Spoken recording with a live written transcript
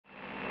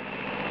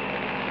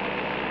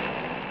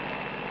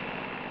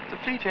The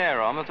Fleet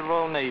Air Arm of the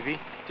Royal Navy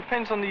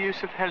depends on the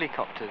use of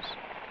helicopters,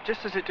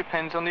 just as it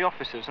depends on the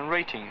officers and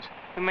ratings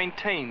who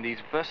maintain these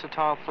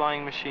versatile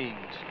flying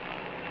machines.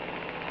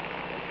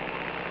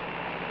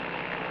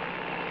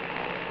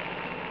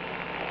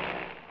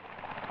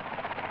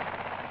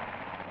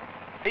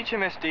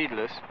 HMS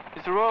Daedalus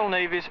is the Royal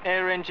Navy's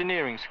Air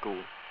Engineering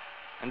School,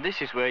 and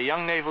this is where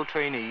young naval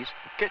trainees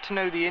get to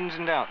know the ins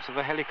and outs of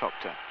a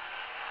helicopter.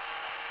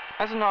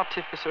 As an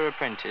artificer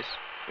apprentice,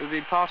 it will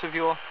be part of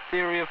your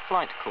Theory of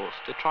Flight course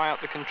to try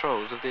out the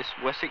controls of this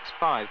Wessex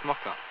 5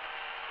 mock-up.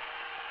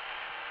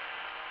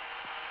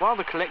 While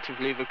the collective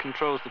lever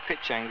controls the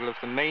pitch angle of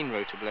the main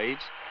rotor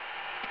blades,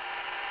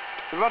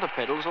 the rudder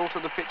pedals alter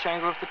the pitch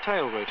angle of the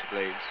tail rotor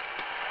blades.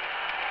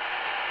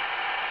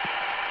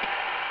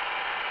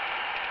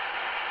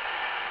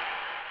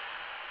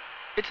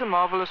 It's a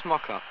marvellous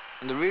mock-up,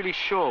 and a really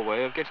sure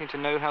way of getting to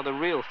know how the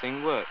real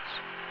thing works.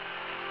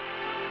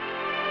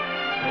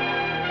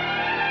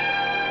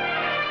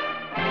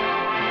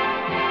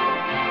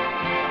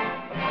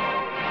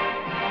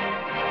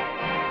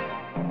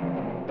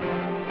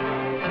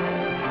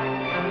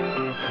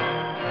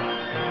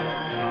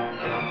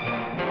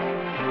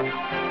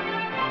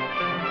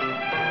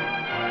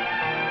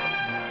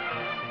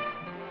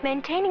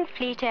 Maintaining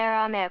Fleet Air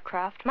Arm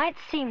aircraft might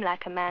seem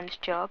like a man's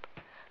job,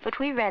 but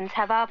we Wrens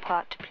have our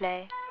part to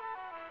play.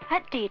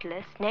 At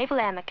Daedalus, naval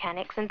air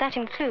mechanics, and that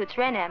includes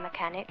Wren air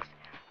mechanics,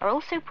 are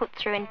also put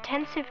through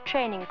intensive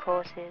training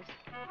courses.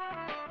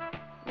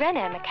 Wren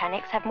air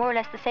mechanics have more or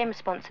less the same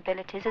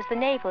responsibilities as the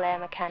naval air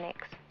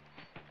mechanics.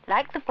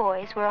 Like the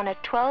boys, we're on a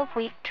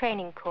 12-week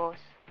training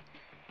course.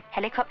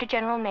 Helicopter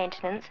general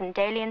maintenance and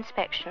daily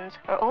inspections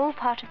are all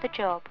part of the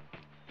job.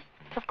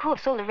 Of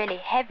course, all the really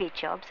heavy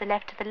jobs are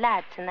left to the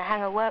lads in the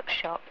hangar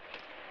workshop.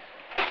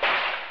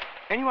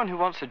 Anyone who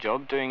wants a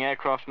job doing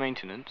aircraft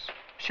maintenance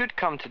should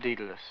come to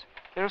Daedalus.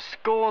 There are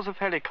scores of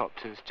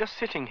helicopters just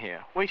sitting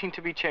here, waiting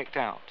to be checked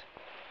out.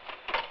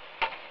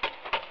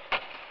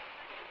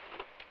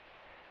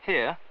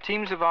 Here,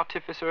 teams of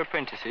artificer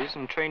apprentices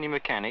and trainee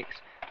mechanics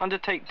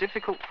undertake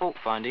difficult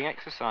fault-finding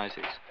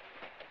exercises.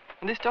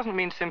 And this doesn't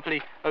mean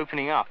simply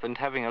opening up and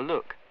having a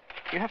look.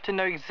 You have to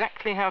know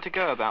exactly how to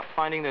go about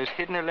finding those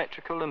hidden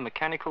electrical and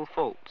mechanical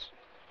faults.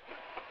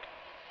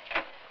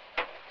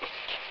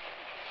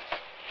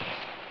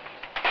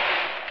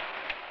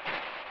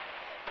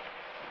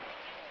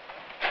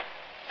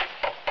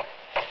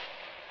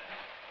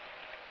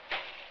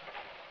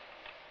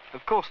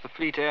 Of course, the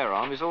Fleet Air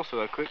Arm is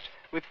also equipped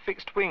with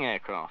fixed-wing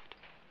aircraft.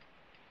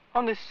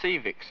 On this Sea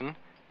Vixen,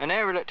 an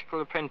air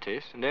electrical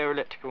apprentice and air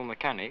electrical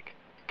mechanic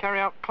carry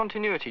out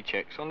continuity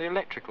checks on the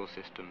electrical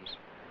systems.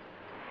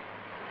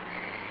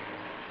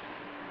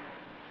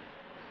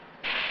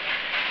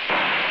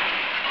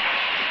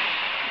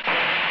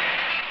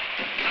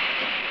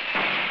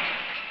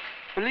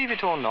 Believe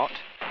it or not,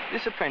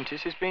 this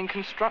apprentice is being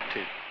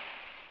constructed.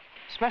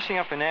 Smashing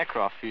up an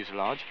aircraft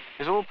fuselage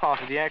is all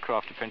part of the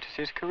aircraft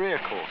apprentice's career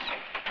course,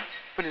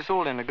 but it's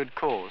all in a good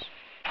cause.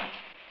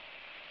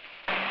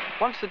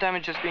 Once the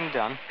damage has been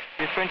done,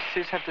 the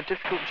apprentices have the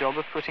difficult job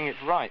of putting it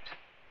right.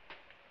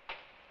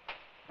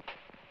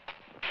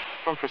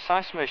 From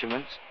precise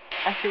measurements,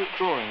 accurate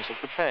drawings are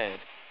prepared.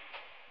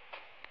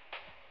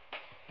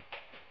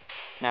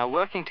 Now,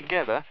 working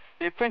together,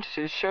 the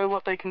apprentices show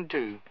what they can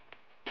do.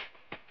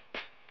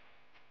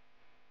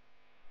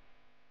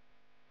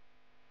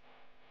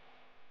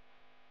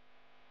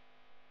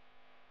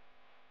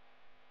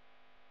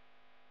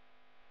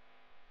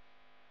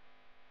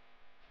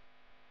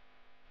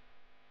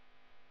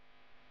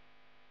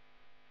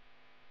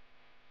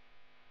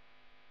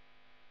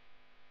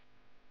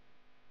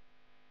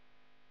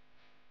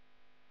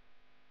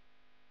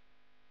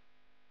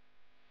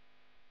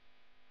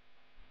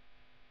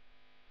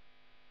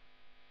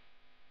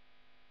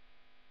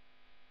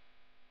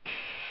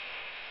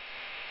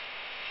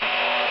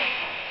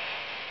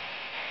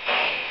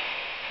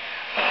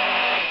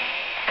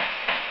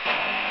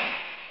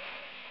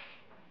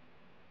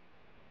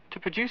 To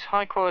produce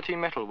high-quality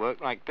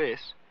metalwork like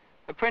this,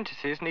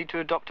 apprentices need to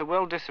adopt a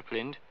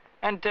well-disciplined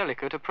and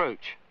delicate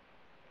approach.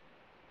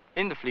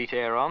 In the Fleet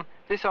Air Arm,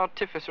 this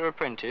artificer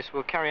apprentice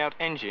will carry out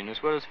engine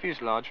as well as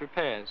fuselage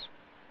repairs.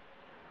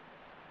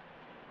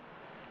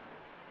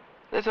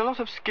 There's a lot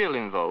of skill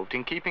involved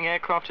in keeping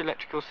aircraft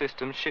electrical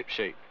systems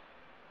shipshape.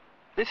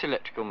 This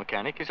electrical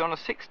mechanic is on a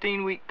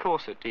 16-week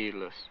course at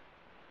Daedalus.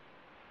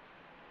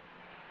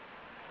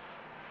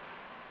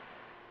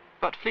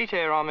 But Fleet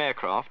Air Arm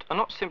aircraft are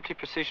not simply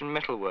precision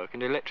metalwork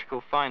and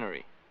electrical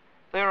finery.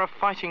 They are a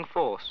fighting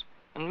force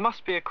and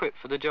must be equipped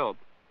for the job.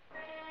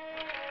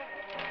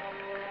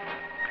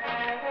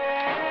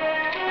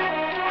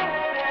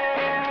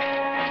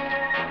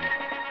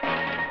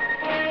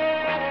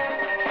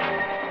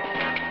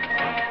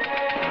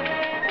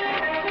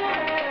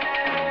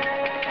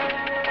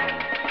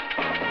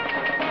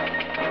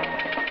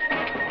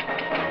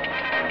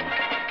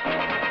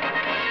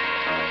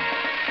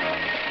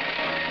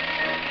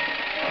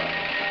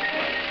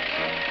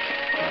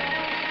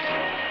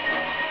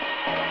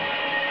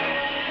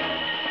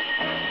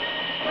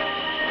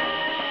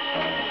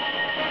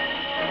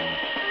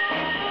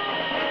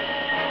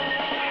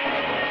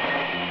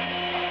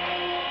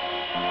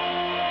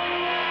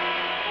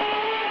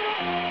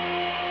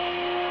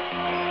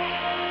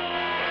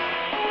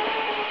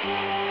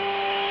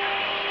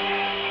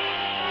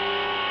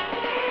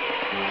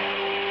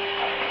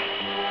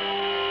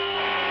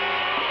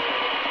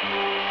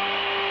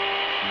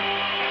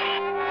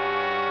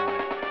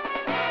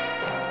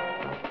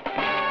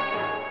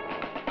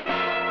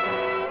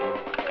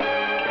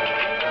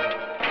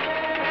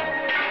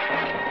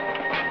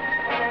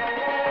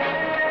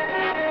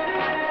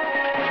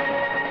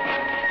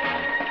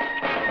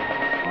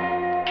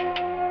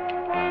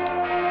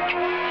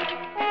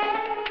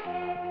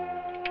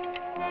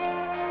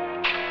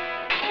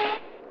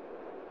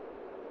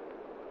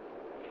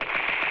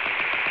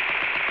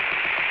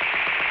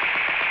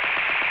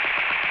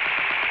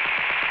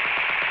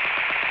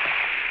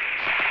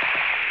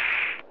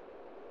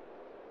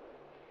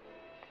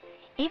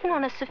 Even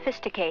on a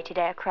sophisticated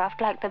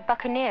aircraft like the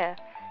Buccaneer,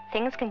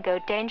 things can go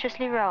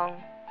dangerously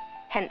wrong.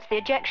 Hence the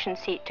ejection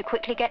seat to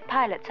quickly get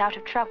pilots out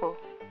of trouble.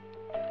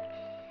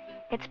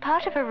 It's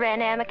part of a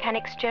Wren air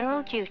mechanic's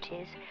general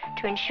duties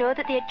to ensure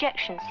that the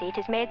ejection seat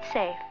is made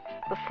safe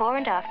before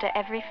and after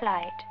every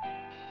flight.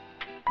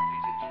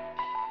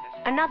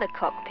 Another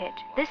cockpit,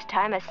 this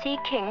time a Sea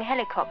King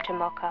helicopter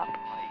mock-up.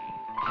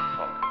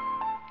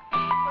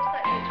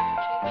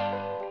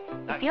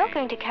 If you're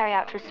going to carry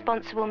out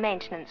responsible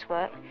maintenance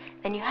work,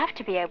 then you have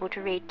to be able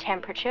to read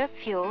temperature,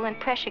 fuel and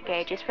pressure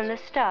gauges from the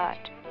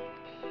start.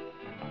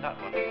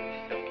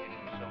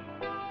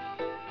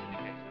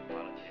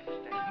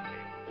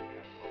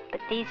 But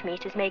these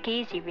meters make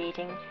easy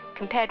reading,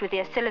 compared with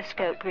the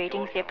oscilloscope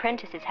readings the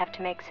apprentices have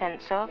to make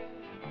sense of.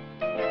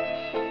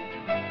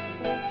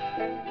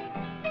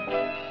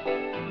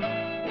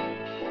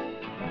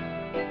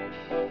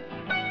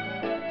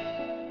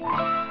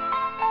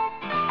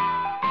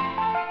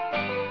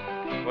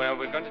 Well,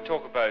 we're going to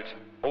talk about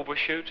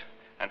overshoot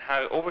and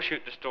how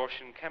overshoot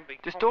distortion can be...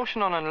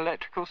 Distortion on an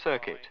electrical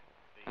circuit.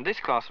 And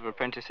this class of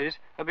apprentices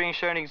are being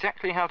shown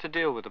exactly how to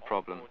deal with the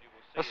problem.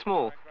 A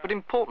small but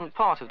important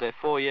part of their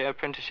 4-year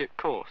apprenticeship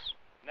course.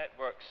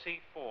 Network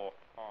C4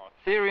 part.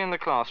 Theory in the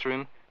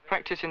classroom,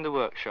 practice in the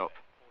workshop.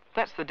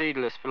 That's the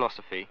Daedalus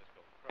philosophy.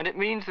 And it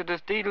means that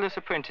as Daedalus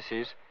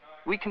apprentices,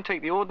 we can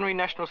take the ordinary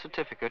national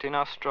certificate in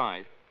our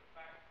stride.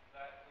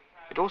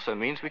 It also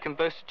means we can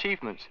boast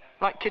achievements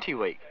like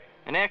Kittiwake,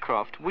 an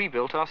aircraft we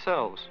built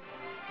ourselves.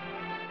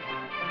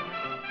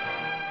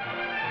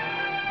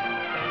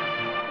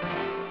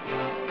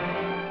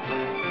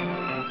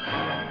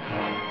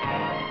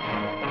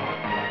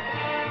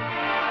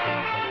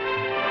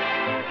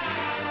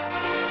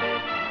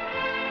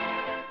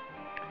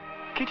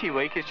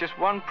 Kittiwake is just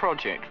one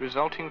project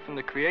resulting from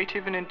the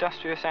creative and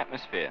industrious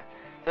atmosphere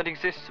that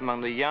exists among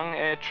the young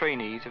air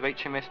trainees of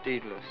HMS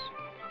Daedalus.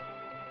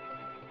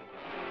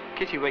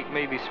 Kittiwake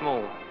may be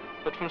small,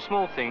 but from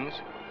small things,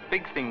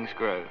 big things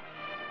grow.